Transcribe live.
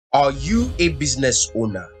Are you a business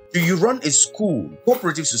owner? Do you run a school,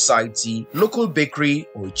 cooperative society, local bakery,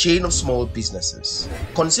 or a chain of small businesses?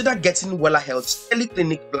 Consider getting Wellahealth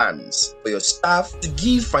Teleclinic Plans for your staff to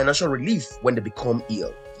give financial relief when they become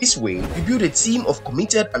ill. This way, you build a team of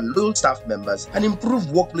committed and loyal staff members and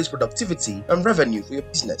improve workplace productivity and revenue for your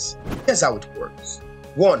business. Here's how it works.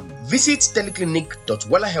 1. Visit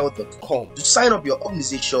teleclinic.wellahealth.com to sign up your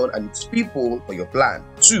organization and its people for your plan.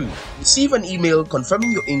 2. Receive an email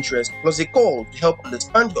confirming your interest plus a call to help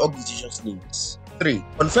understand your organization's needs. 3.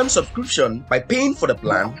 Confirm subscription by paying for the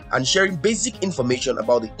plan and sharing basic information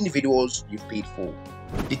about the individuals you've paid for.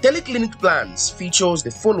 The Teleclinic Plans features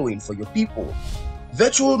the following for your people: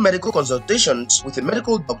 virtual medical consultations with a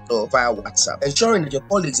medical doctor via WhatsApp, ensuring that your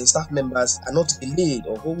colleagues and staff members are not delayed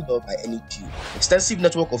or held up by any queue. Extensive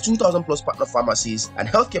network of 2,000 plus partner pharmacies and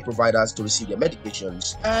healthcare providers to receive their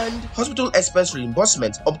medications, and hospital expense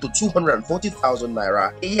reimbursement up to 240,000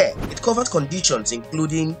 naira a year. It covers conditions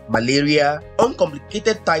including malaria,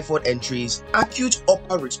 uncomplicated typhoid entries, acute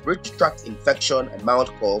upper respiratory tract infection and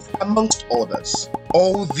mild cough, amongst others.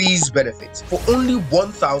 All these benefits for only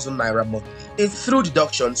 1,000 naira monthly, through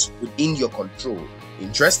deductions within your control.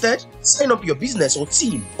 Interested? Sign up your business or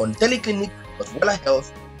team on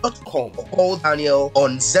teleclinic.wellahealth.com or call Daniel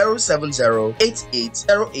on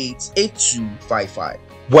 070-8808-8255.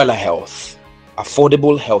 Wellahealth,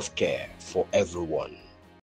 affordable healthcare for everyone.